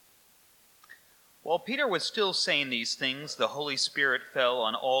While Peter was still saying these things, the Holy Spirit fell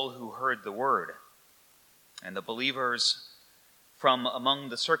on all who heard the word. And the believers from among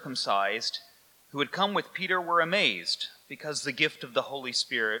the circumcised who had come with Peter were amazed, because the gift of the Holy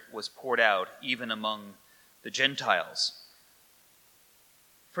Spirit was poured out even among the Gentiles.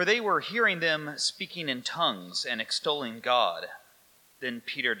 For they were hearing them speaking in tongues and extolling God. Then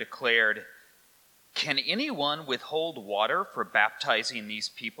Peter declared, "Can anyone withhold water for baptizing these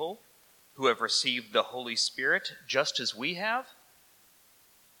people who have received the Holy Spirit just as we have?"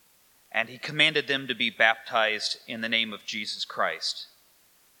 And he commanded them to be baptized in the name of Jesus Christ.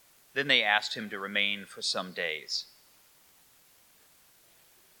 Then they asked him to remain for some days.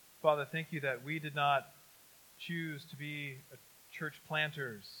 Father, thank you that we did not choose to be church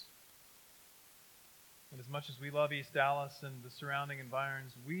planters. And as much as we love East Dallas and the surrounding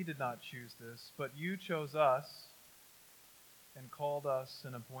environs, we did not choose this, but you chose us and called us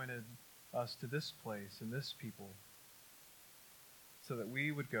and appointed us to this place and this people so that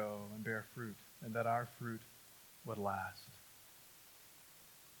we would go and bear fruit and that our fruit would last.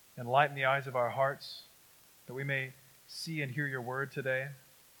 Enlighten the eyes of our hearts that we may see and hear your word today.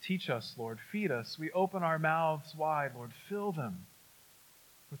 Teach us, Lord. Feed us. We open our mouths wide, Lord. Fill them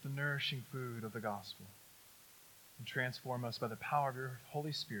with the nourishing food of the gospel. And transform us by the power of your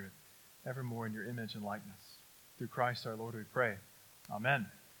Holy Spirit, evermore in your image and likeness. Through Christ our Lord we pray.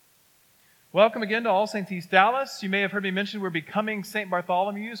 Amen. Welcome again to All Saints East Dallas. You may have heard me mention we're becoming St.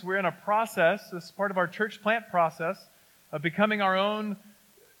 Bartholomew's. We're in a process, this is part of our church plant process, of becoming our own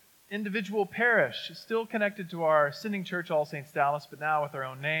individual parish, still connected to our sending church, All Saints Dallas, but now with our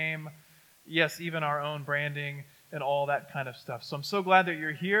own name, yes, even our own branding and all that kind of stuff. So I'm so glad that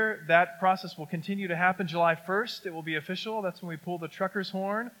you're here. That process will continue to happen July 1st. It will be official. That's when we pull the trucker's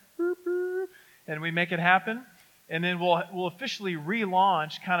horn, and we make it happen. And then we'll officially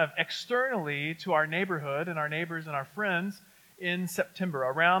relaunch kind of externally to our neighborhood and our neighbors and our friends in September,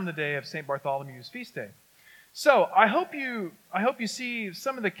 around the day of St. Bartholomew's feast day. So I hope you see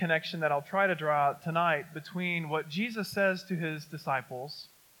some of the connection that I'll try to draw out tonight between what Jesus says to his disciples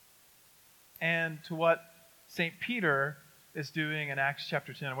and to what St. Peter is doing in Acts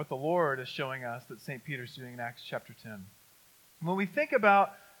chapter 10, and what the Lord is showing us that St. Peter's doing in Acts chapter 10. When we think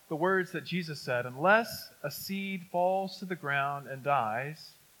about the words that Jesus said, unless a seed falls to the ground and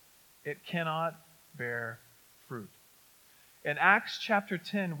dies, it cannot bear fruit. In Acts chapter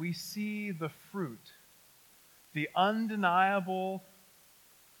 10, we see the fruit, the undeniable,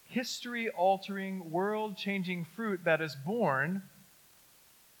 history-altering, world-changing fruit that is born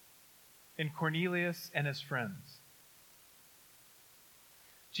in Cornelius and his friends.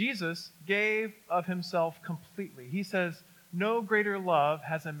 Jesus gave of himself completely. He says, "No greater love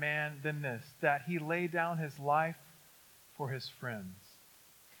has a man than this, that he lay down his life for his friends."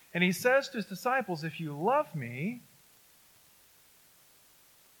 And he says to his disciples, "If you love me,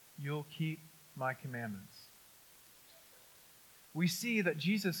 you'll keep my commandments." We see that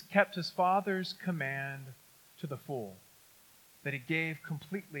Jesus kept his Father's command to the full, that he gave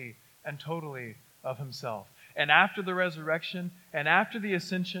completely and totally of himself. And after the resurrection, and after the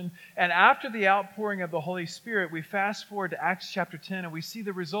ascension, and after the outpouring of the Holy Spirit, we fast forward to Acts chapter 10, and we see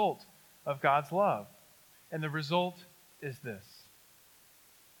the result of God's love. And the result is this: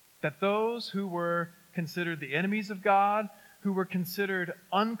 that those who were considered the enemies of God, who were considered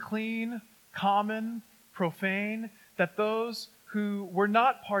unclean, common, profane, that those who were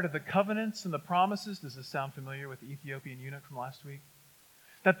not part of the covenants and the promises — does this sound familiar with the Ethiopian eunuch from last week?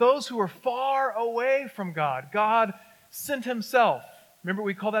 That those who were far away from God, God sent himself. Remember,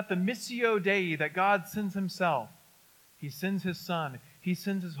 we call that the Missio Dei, that God sends himself. He sends his Son. He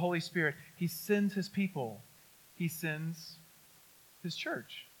sends his Holy Spirit. He sends his people. He sends his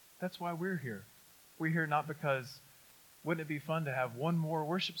church. That's why we're here. We're here not because, wouldn't it be fun to have one more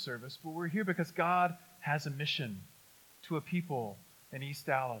worship service, but we're here because God has a mission to a people in East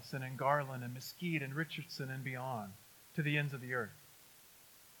Dallas and in Garland and Mesquite and Richardson and beyond, to the ends of the earth.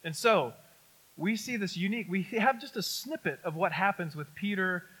 And so, we see this unique, we have just a snippet of what happens with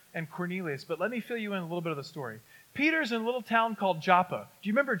Peter and Cornelius, but let me fill you in a little bit of the story. Peter's in a little town called Joppa. Do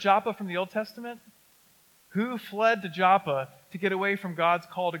you remember Joppa from the Old Testament? Who fled to Joppa to get away from God's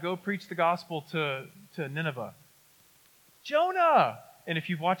call to go preach the gospel to Nineveh? Jonah! And if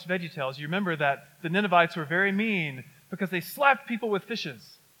you've watched VeggieTales, you remember that the Ninevites were very mean because they slapped people with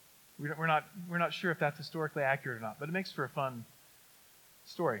fishes. We're not sure if that's historically accurate or not, but it makes for a fun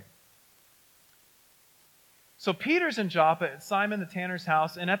story. So Peter's in Joppa at Simon the tanner's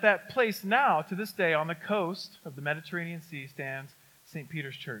house, and at that place now, to this day, on the coast of the Mediterranean Sea, stands St.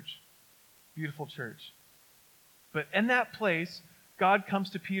 Peter's Church. Beautiful church. But in that place, God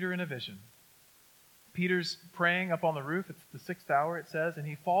comes to Peter in a vision. Peter's praying up on the roof. It's the 6th hour, it says, and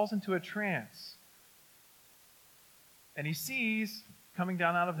he falls into a trance. And he sees, coming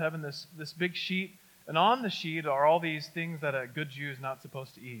down out of heaven, this big sheet, and on the sheet are all these things that a good Jew is not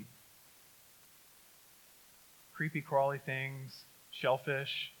supposed to eat. Creepy, crawly things,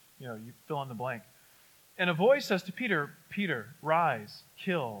 shellfish, you fill in the blank. And a voice says to Peter, "Peter, rise,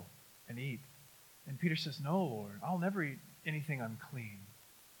 kill, and eat." And Peter says, "No, Lord, I'll never eat anything unclean."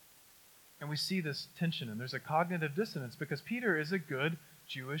 And we see this tension, and there's a cognitive dissonance because Peter is a good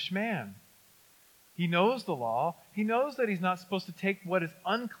Jewish man. He knows the law. He knows that he's not supposed to take what is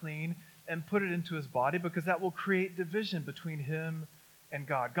unclean and put it into his body because that will create division between him and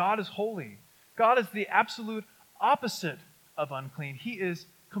God. God is holy. God is the absolute opposite of unclean. He is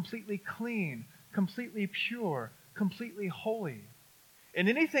completely clean, completely pure, completely holy. And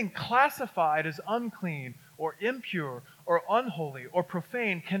anything classified as unclean or impure or unholy or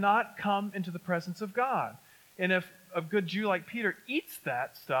profane cannot come into the presence of God. And if a good Jew like Peter eats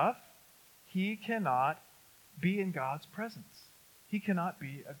that stuff, he cannot be in God's presence. He cannot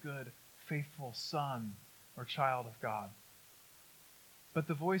be a good, faithful son or child of God. But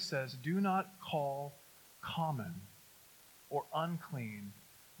the voice says, "Do not call common or unclean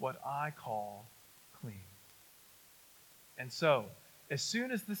what I call clean." And so, as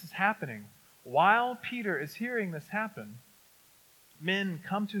soon as this is happening, while Peter is hearing this happen, men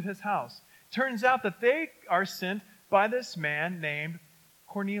come to his house. Turns out that they are sent by this man named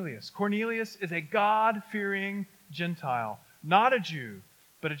Cornelius. Cornelius is a God-fearing Gentile, not a Jew,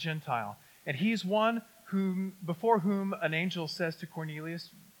 but a Gentile. And he's one before whom an angel says to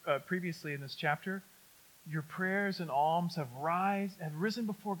Cornelius previously in this chapter, "Your prayers and alms have risen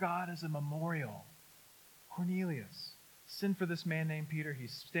before God as a memorial." Cornelius, send for this man named Peter.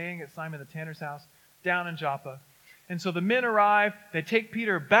 He's staying at Simon the tanner's house down in Joppa. And so the men arrive. They take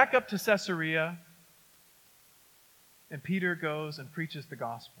Peter back up to Caesarea. And Peter goes and preaches the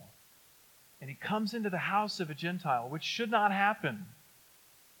gospel. And he comes into the house of a Gentile, which should not happen.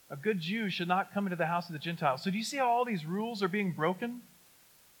 A good Jew should not come into the house of the Gentile. So do you see how all these rules are being broken?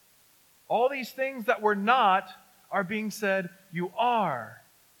 All these things that were not are being said, you are.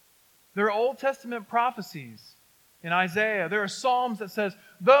 There are Old Testament prophecies in Isaiah. There are Psalms that says,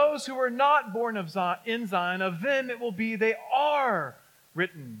 those who were not born in Zion, of them it will be, they are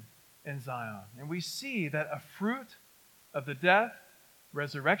written in Zion. And we see that a fruit of the death,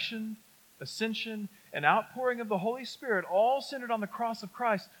 resurrection, ascension, and outpouring of the Holy Spirit, all centered on the cross of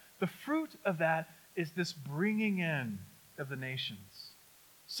Christ, the fruit of that is this bringing in of the nations.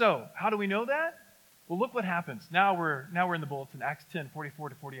 So, how do we know that? Well, look what happens. Now we're in the bulletin, Acts 10, 44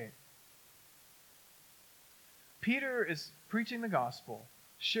 to 48. Peter is preaching the gospel,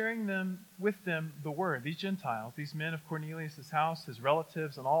 sharing with them the word, these Gentiles, these men of Cornelius' house, his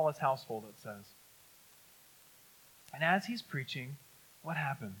relatives, and all his household, it says. And as he's preaching, what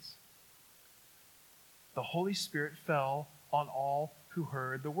happens? The Holy Spirit fell on all who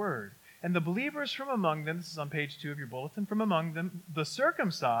heard the word. And the believers from among them, this is on page 2 of your bulletin, from among them, the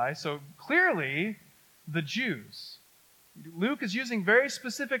circumcised, so clearly the Jews. Luke is using very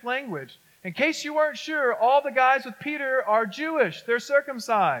specific language. In case you weren't sure, all the guys with Peter are Jewish. They're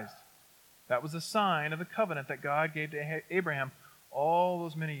circumcised. That was a sign of the covenant that God gave to Abraham all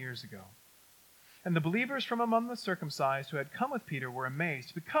those many years ago. And the believers from among the circumcised who had come with Peter were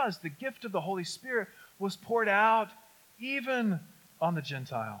amazed because the gift of the Holy Spirit was poured out even on the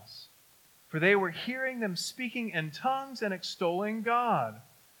Gentiles. For they were hearing them speaking in tongues and extolling God.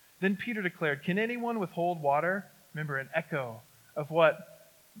 Then Peter declared, "Can anyone withhold water?" Remember, an echo of what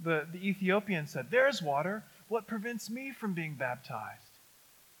the Ethiopian said. There's water. What prevents me from being baptized?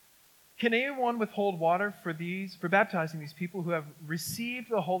 Can anyone withhold water for baptizing these people who have received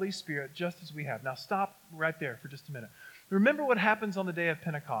the Holy Spirit just as we have? Now stop right there for just a minute. Remember what happens on the day of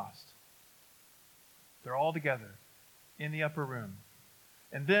Pentecost. They're all together in the upper room.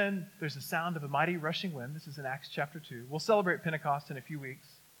 And then there's the sound of a mighty rushing wind. This is in Acts chapter 2. We'll celebrate Pentecost in a few weeks.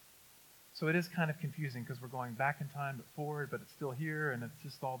 So it is kind of confusing because we're going back in time but forward, but it's still here, and it's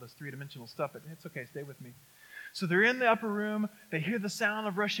just all this three-dimensional stuff. But it's okay, stay with me. So they're in the upper room. They hear the sound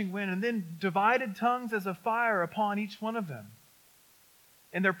of rushing wind, and then divided tongues as a fire upon each one of them.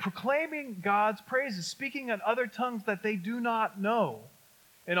 And they're proclaiming God's praises, speaking in other tongues that they do not know.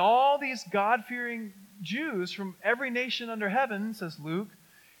 And all these God-fearing Jews from every nation under heaven, says Luke,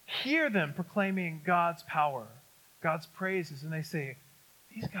 hear them proclaiming God's power, God's praises, and they say,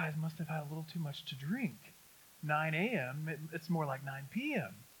 these guys must have had a little too much to drink. 9 a.m., it's more like 9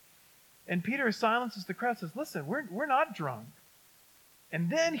 p.m. And Peter silences the crowd, says, listen, we're not drunk. And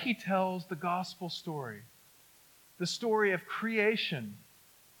then he tells the gospel story, the story of creation,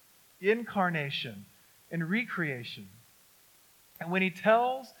 incarnation, and recreation. And when he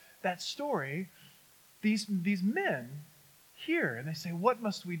tells that story, these men hear and they say, what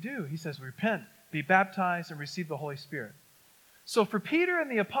must we do? He says, repent, be baptized, and receive the Holy Spirit. So for Peter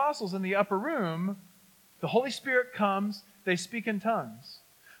and the apostles in the upper room, the Holy Spirit comes, they speak in tongues.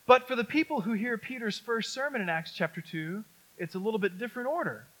 But for the people who hear Peter's first sermon in Acts chapter 2, it's a little bit different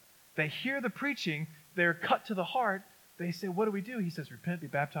order. They hear the preaching, they're cut to the heart. They say, what do we do? He says, repent, be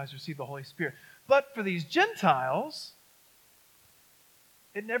baptized, receive the Holy Spirit. But for these Gentiles,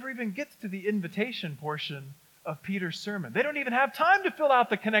 it never even gets to the invitation portion of Peter's sermon. They don't even have time to fill out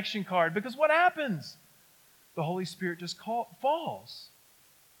the connection card, because what happens? The Holy Spirit just falls.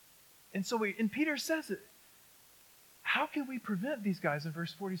 And so Peter says it. How can we prevent these guys in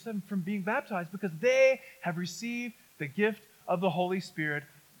verse 47 from being baptized? Because they have received the gift of the Holy Spirit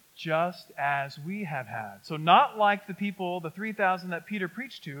just as we have had. So not like the people, the 3,000 that Peter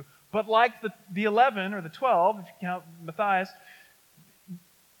preached to, but like the 11 or the 12, if you count Matthias,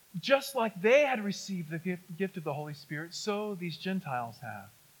 just like they had received the gift of the Holy Spirit, so these Gentiles have.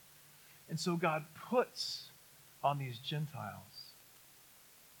 And so God puts on these Gentiles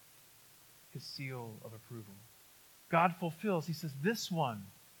his seal of approval. God fulfills. He says, this one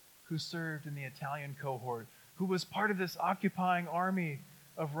who served in the Italian cohort, who was part of this occupying army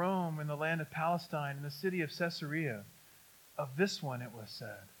of Rome in the land of Palestine, in the city of Caesarea, of this one it was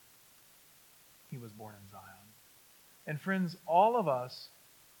said, he was born in Zion. And friends, all of us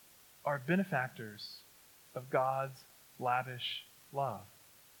are benefactors of God's lavish love.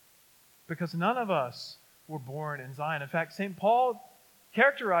 Because none of us were born in Zion. In fact, St. Paul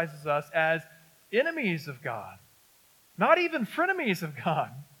characterizes us as enemies of God. Not even frenemies of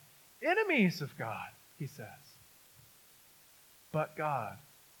God. Enemies of God, he says. But God,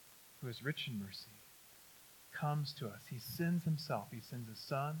 who is rich in mercy, comes to us. He sends himself. He sends his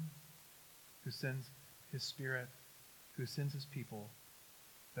Son, who sends his Spirit, who sends his people,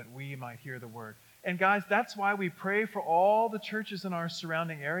 that we might hear the word. And guys, that's why we pray for all the churches in our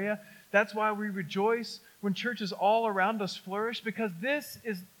surrounding area. That's why we rejoice when churches all around us flourish, because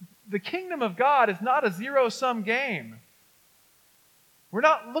the kingdom of God is not a zero-sum game. We're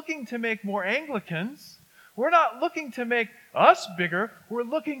not looking to make more Anglicans. We're not looking to make us bigger. We're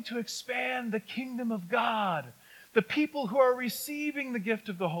looking to expand the kingdom of God. The people who are receiving the gift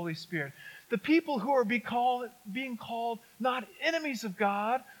of the Holy Spirit. The people who are being called not enemies of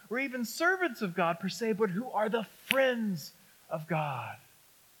God or even servants of God per se, but who are the friends of God.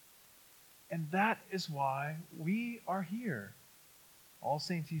 And that is why we are here. All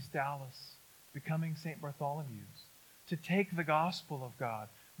Saints East Dallas, becoming St. Bartholomew's, to take the gospel of God,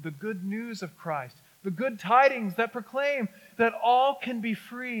 the good news of Christ, the good tidings that proclaim that all can be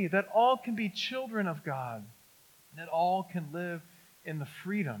free, that all can be children of God, that all can live in the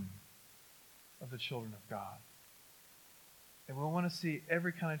freedom of the children of God. And we want to see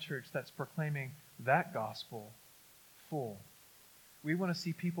every kind of church that's proclaiming that gospel full. We want to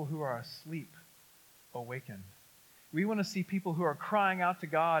see people who are asleep awakened. We want to see people who are crying out to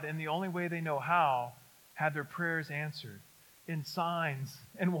God in the only way they know how, have their prayers answered in signs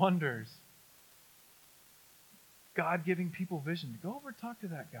and wonders. God giving people vision. Go over and talk to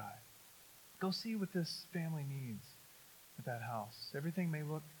that guy. Go see what this family needs at that house. Everything may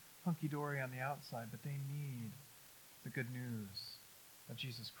look hunky-dory on the outside, but they need the good news of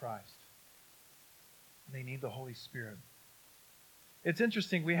Jesus Christ. They need the Holy Spirit. It's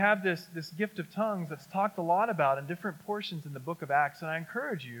interesting, we have this gift of tongues that's talked a lot about in different portions in the book of Acts, and I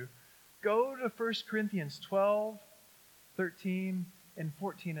encourage you, go to 1 Corinthians 12, 13, and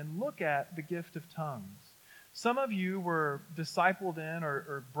 14 and look at the gift of tongues. Some of you were discipled in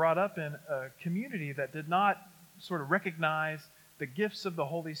or brought up in a community that did not sort of recognize the gifts of the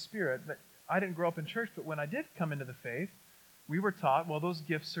Holy Spirit. I didn't grow up in church, but when I did come into the faith, we were taught, well, those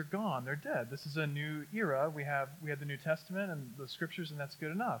gifts are gone. They're dead. This is a new era. We have the New Testament and the Scriptures, and that's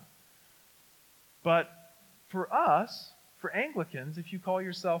good enough. But for us, for Anglicans, if you call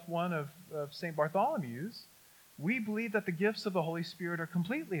yourself one of St. Bartholomew's, we believe that the gifts of the Holy Spirit are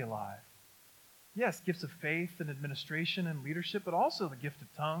completely alive. Yes, gifts of faith and administration and leadership, but also the gift of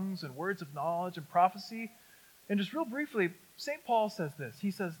tongues and words of knowledge and prophecy. And just real briefly, St. Paul says this.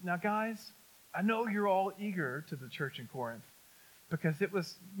 He says, now guys, I know you're all eager to the church in Corinth, because it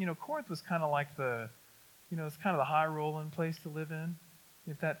was, Corinth was kind of like it's kind of the high rolling place to live in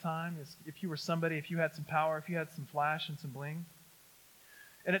at that time. If you were somebody, if you had some power, if you had some flash and some bling.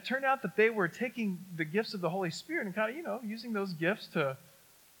 And it turned out that they were taking the gifts of the Holy Spirit and kind of, using those gifts to,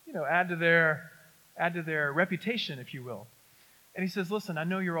 add to their reputation, if you will. And he says, listen, I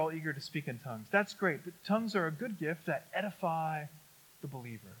know you're all eager to speak in tongues. That's great. But tongues are a good gift that edify the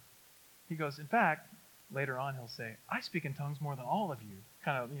believer. He goes, in fact, later on he'll say, I speak in tongues more than all of you,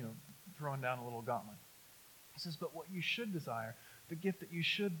 kind of, throwing down a little gauntlet. He says, but what you should desire, the gift that you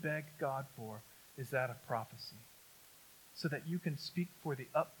should beg God for, is that of prophecy, so that you can speak for the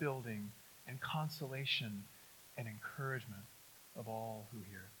upbuilding and consolation and encouragement of all who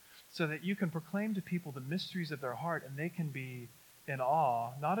hear, so that you can proclaim to people the mysteries of their heart, and they can be in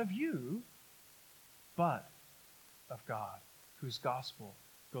awe, not of you, but of God, whose gospel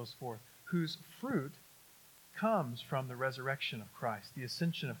goes forth, whose fruit comes from the resurrection of Christ, the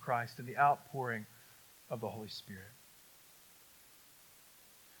ascension of Christ, and the outpouring of the Holy Spirit.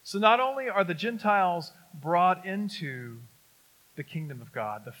 So not only are the Gentiles brought into the kingdom of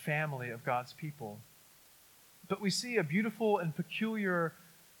God, the family of God's people, but we see a beautiful and peculiar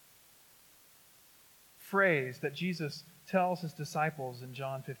phrase that Jesus tells his disciples in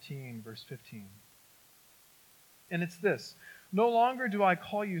John 15, verse 15. And it's this: no longer do I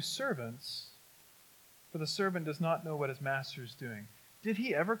call you servants, for the servant does not know what his master is doing. Did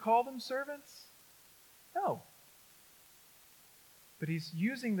he ever call them servants? No. But he's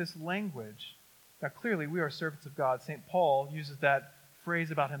using this language. Now, clearly, we are servants of God. St. Paul uses that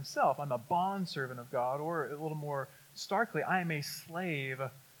phrase about himself. I'm a bondservant of God, or a little more starkly, I am a slave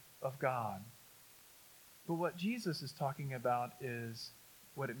of God. But what Jesus is talking about is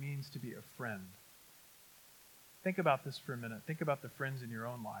what it means to be a friend. Think about this for a minute. Think about the friends in your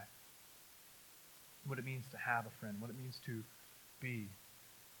own life. What it means to have a friend. What it means to be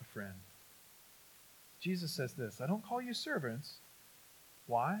a friend. Jesus says this: I don't call you servants.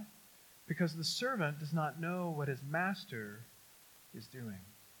 Why? Because the servant does not know what his master is doing.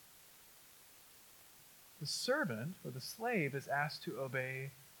 The servant, or the slave, is asked to obey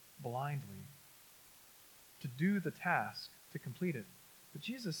blindly, to do the task, to complete it. But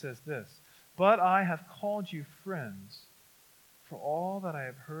Jesus says this: but I have called you friends, for all that I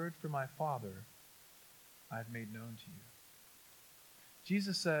have heard from my Father I have made known to you.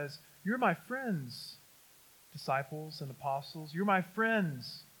 Jesus says, you're my friends, disciples and apostles. You're my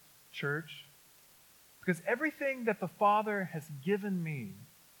friends, church, because everything that the Father has given me,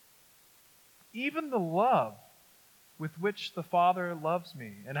 even the love with which the Father loves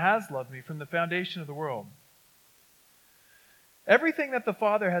me and has loved me from the foundation of the world, everything that the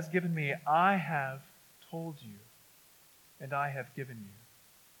Father has given me, I have told you, and I have given you.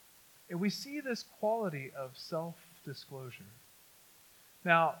 And we see this quality of self-disclosure.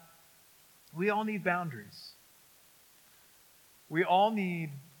 Now, we all need boundaries. We all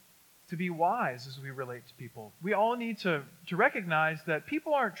need to be wise as we relate to people. We all need to recognize that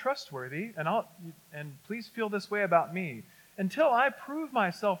people aren't trustworthy, and please feel this way about me. Until I prove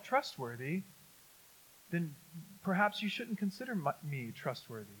myself trustworthy, then perhaps you shouldn't consider me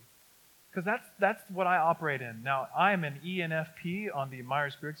trustworthy. Because that's what I operate in. Now, I am an ENFP on the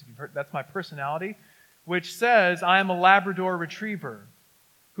Myers-Briggs, if you've heard, that's my personality, which says I am a Labrador retriever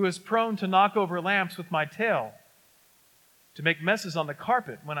who is prone to knock over lamps with my tail, to make messes on the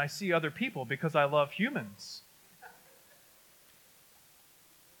carpet when I see other people because I love humans.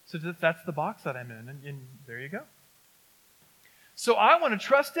 So that's the box that I'm in, and there you go. So I want to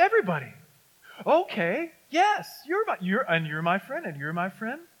trust everybody. Okay, yes, you're my friend, and you're my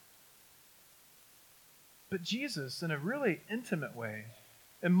friend. But Jesus, in a really intimate way,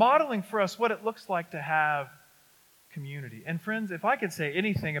 and modeling for us what it looks like to have community. And friends, if I could say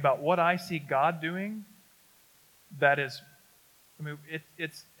anything about what I see God doing, that is,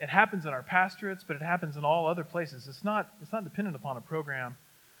 it happens in our pastorates, but it happens in all other places. It's not dependent upon a program.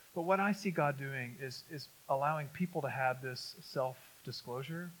 But what I see God doing is allowing people to have this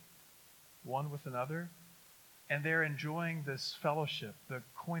self-disclosure, one with another, and they're enjoying this fellowship. The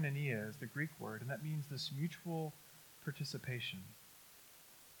koinonia is the Greek word, and that means this mutual participation,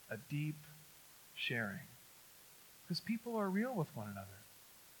 a deep sharing. Because people are real with one another.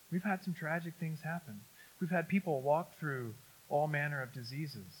 We've had some tragic things happen. We've had people walk through all manner of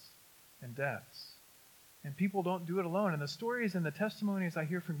diseases and deaths. And people don't do it alone. And the stories and the testimonies I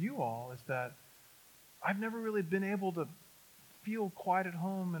hear from you all is that I've never really been able to feel quite at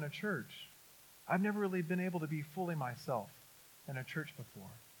home in a church. I've never really been able to be fully myself in a church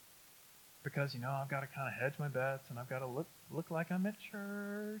before. Because, I've got to kind of hedge my bets, and I've got to look like I'm at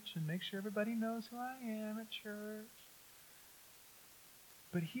church and make sure everybody knows who I am at church.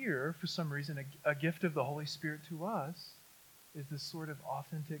 But here, for some reason, a gift of the Holy Spirit to us is this sort of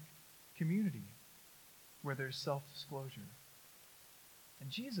authentic community where there's self-disclosure. And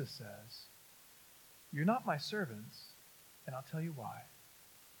Jesus says, you're not my servants, and I'll tell you why.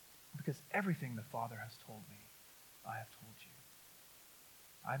 Because everything the Father has told me, I have told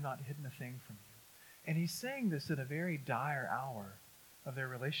you. I've not hidden a thing from you. And he's saying this at a very dire hour of their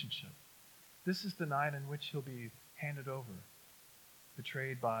relationship. This is the night in which he'll be handed over,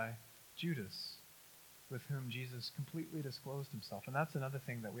 betrayed by Judas, with whom Jesus completely disclosed himself. And that's another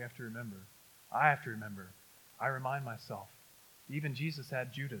thing that we have to remember. I have to remember. I remind myself. Even Jesus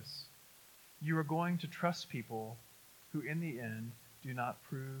had Judas. You are going to trust people who in the end do not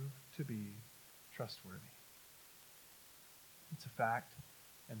prove to be trustworthy. It's a fact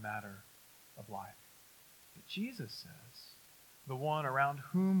and matter of life. But Jesus says, the one around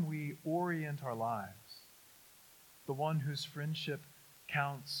whom we orient our lives, the one whose friendship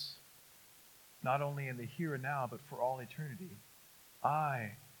counts not only in the here and now, but for all eternity,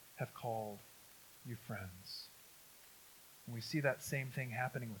 I have called you friends. And we see that same thing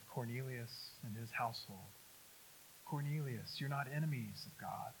happening with Cornelius and his household. Cornelius, you're not enemies of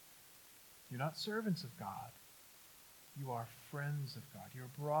God. You're not servants of God. You are friends of God. You're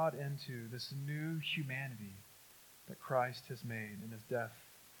brought into this new humanity that Christ has made in his death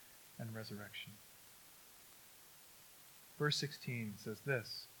and resurrection. Verse 16 says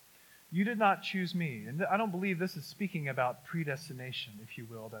this, you did not choose me. And I don't believe this is speaking about predestination, if you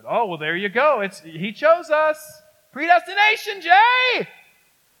will. That, oh, well, there you go. He chose us. Predestination, Jay!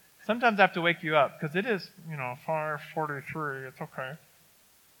 Sometimes I have to wake you up, because it is, 5:43. It's okay.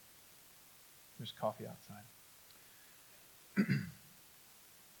 There's coffee outside.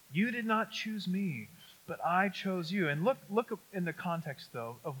 You did not choose me, but I chose you. And look in the context,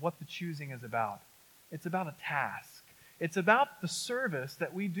 though, of what the choosing is about. It's about a task. It's about the service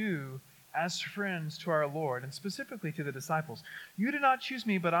that we do as friends to our Lord, and specifically to the disciples. You did not choose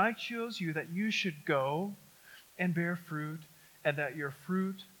me, but I chose you that you should go and bear fruit, and that your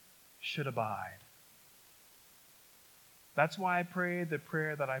fruit should abide. That's why I prayed the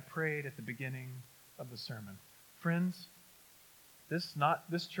prayer that I prayed at the beginning of the sermon. Friends,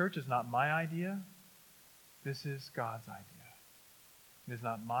 this church is not my idea. This is God's idea. It is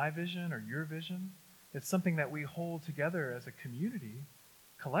not my vision or your vision. It's something that we hold together as a community,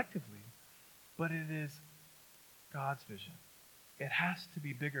 collectively, but it is God's vision. It has to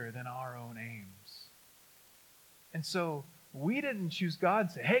be bigger than our own aims. And so we didn't choose God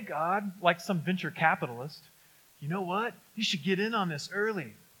and say, hey, God, like some venture capitalist, you know what? You should get in on this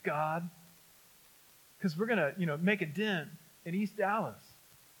early, God, because we're going to, make a dent in East Dallas.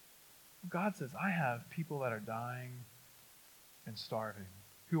 God says, I have people that are dying and starving,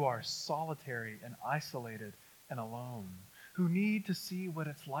 who are solitary and isolated and alone, who need to see what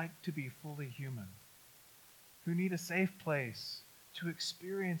it's like to be fully human, who need a safe place to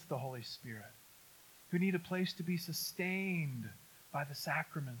experience the Holy Spirit, who need a place to be sustained by the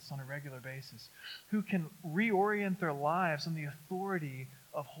sacraments on a regular basis, who can reorient their lives on the authority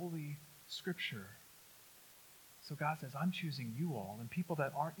of Holy Scripture. So God says, I'm choosing you all, and people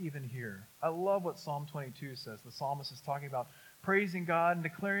that aren't even here. I love what Psalm 22 says. The psalmist is talking about praising God and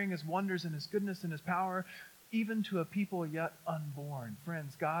declaring his wonders and his goodness and his power, even to a people yet unborn.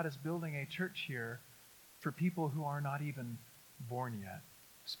 Friends, God is building a church here for people who are not even born yet.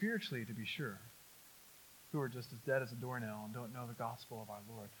 Spiritually, to be sure, who are just as dead as a doornail and don't know the gospel of our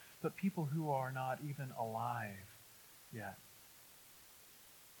Lord. But people who are not even alive yet.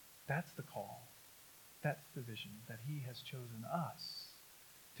 That's the call. That's the vision, that he has chosen us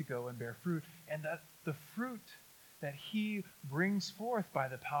to go and bear fruit, and that the fruit that he brings forth by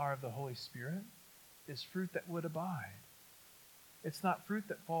the power of the Holy Spirit is fruit that would abide. It's not fruit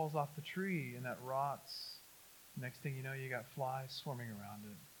that falls off the tree and that rots. Next thing you know, you got flies swarming around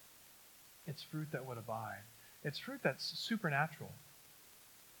it. It's fruit that would abide. It's fruit that's supernatural.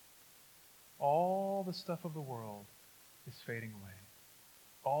 All the stuff of the world is fading away.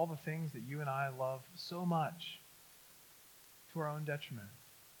 All the things that you and I love so much to our own detriment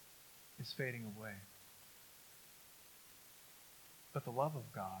is fading away. But the love of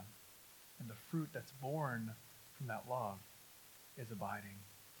God and the fruit that's born from that love is abiding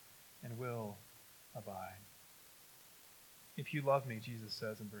and will abide. If you love me, Jesus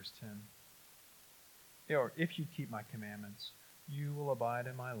says in verse 10, or if you keep my commandments, you will abide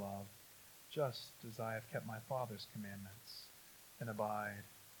in my love, just as I have kept my Father's commandments and abide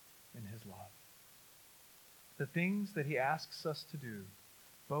in his love. The things that he asks us to do,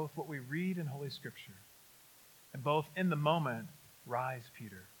 both what we read in Holy Scripture, and both in the moment, rise,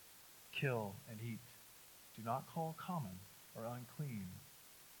 Peter, kill and eat. Do not call common or unclean,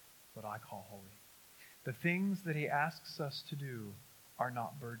 but I call holy. The things that he asks us to do are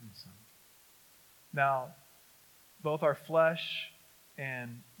not burdensome. Now, both our flesh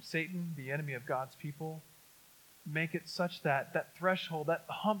and Satan, the enemy of God's people, make it such that threshold, that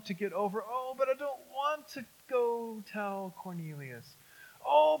hump to get over, oh, but I don't want to go tell Cornelius.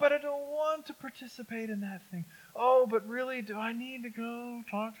 Oh, but I don't want to participate in that thing. Oh, but really, do I need to go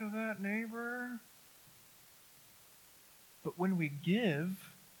talk to that neighbor? But when we give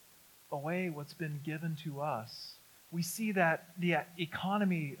away what's been given to us, we see that the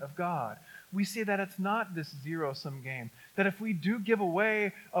economy of God. We see that it's not this zero-sum game. That if we do give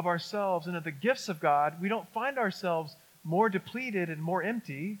away of ourselves and of the gifts of God, we don't find ourselves more depleted and more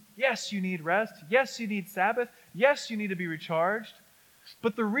empty. Yes, you need rest. Yes, you need Sabbath. Yes, you need to be recharged.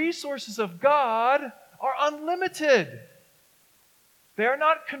 But the resources of God are unlimited. They are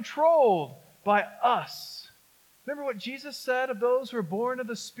not controlled by us. Remember what Jesus said of those who are born of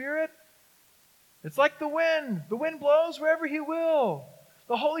the Spirit? It's like the wind. The wind blows wherever He will.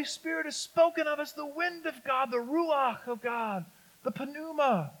 The Holy Spirit is spoken of as the wind of God, the Ruach of God, the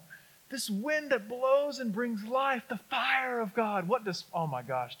Pneuma. This wind that blows and brings life, the fire of God. Oh my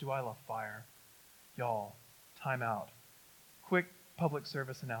gosh, do I love fire. Y'all, time out. Quick public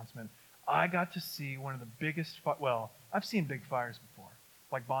service announcement. I got to see one of the biggest, I've seen big fires before,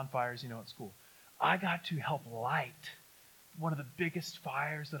 like bonfires, at school. I got to help light one of the biggest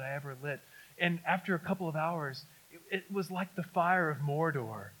fires that I ever lit. And after a couple of hours, it was like the fire of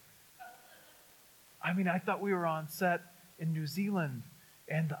Mordor. I mean, I thought we were on set in New Zealand,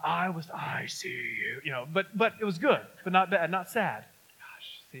 and I see you, but it was good, but not bad, not sad.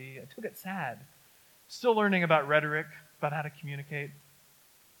 Gosh, see, I took it sad. Still learning about rhetoric, about how to communicate.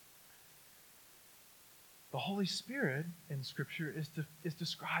 The Holy Spirit in Scripture is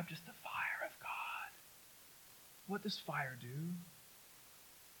described as the fire of God. What does fire do?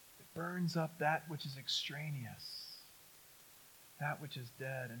 It burns up that which is extraneous, that which is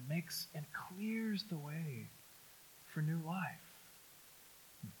dead, and clears the way for new life.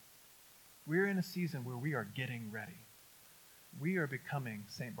 We're in a season where we are getting ready. We are becoming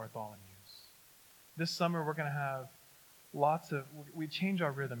St. Bartholomew's. This summer we're going to have we change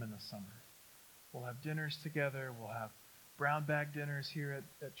our rhythm in the summer. We'll have dinners together. We'll have brown bag dinners here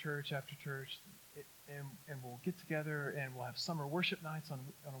at church after church. And we'll get together and we'll have summer worship nights on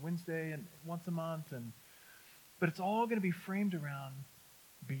a Wednesday and once a month. But it's all going to be framed around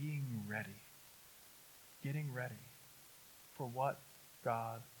being ready. Getting ready for what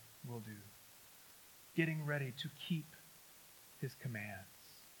God will do. Getting ready to keep His commands.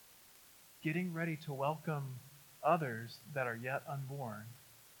 Getting ready to welcome others that are yet unborn,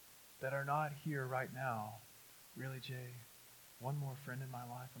 that are not here right now. Really, Jay, one more friend in my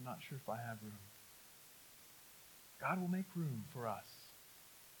life, I'm not sure if I have room. God will make room for us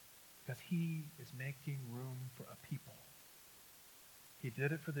because He is making room for a people. He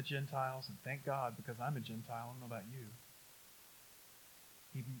did it for the Gentiles, and thank God, because I'm a Gentile. I don't know about you.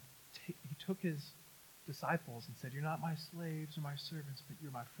 He took His disciples and said, you're not my slaves or my servants, but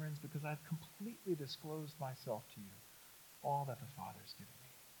you're my friends because I've completely disclosed myself to you, all that the Father's given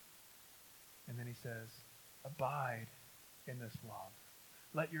me. And then He says, abide in this love.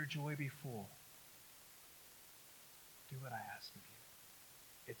 Let your joy be full. Do what I ask of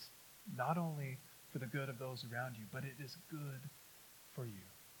you. It's not only for the good of those around you, but it is good for you.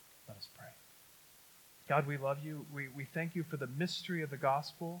 Let us pray. God, we love you. We thank you for the mystery of the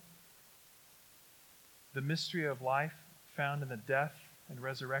gospel, the mystery of life found in the death and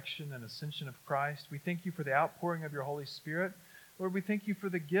resurrection and ascension of Christ. We thank you for the outpouring of your Holy Spirit. Lord, we thank you for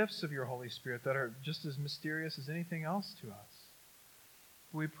the gifts of your Holy Spirit that are just as mysterious as anything else to us.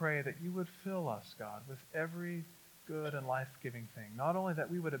 We pray that you would fill us, God, with every good and life-giving thing. Not only that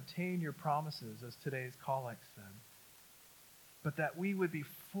we would obtain your promises, as today's collect said, but that we would be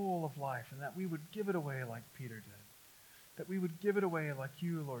full of life and that we would give it away like Peter did. That we would give it away like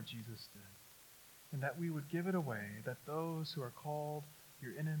you, Lord Jesus, did. And that we would give it away, that those who are called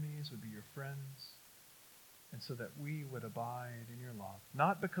your enemies would be your friends, and so that we would abide in your love.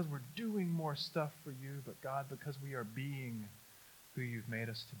 Not because we're doing more stuff for you, but God, because we are being who you've made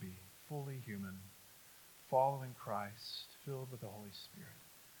us to be, fully human, following Christ, filled with the Holy Spirit.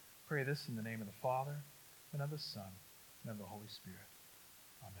 Pray this in the name of the Father, and of the Son, and of the Holy Spirit.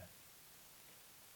 Amen.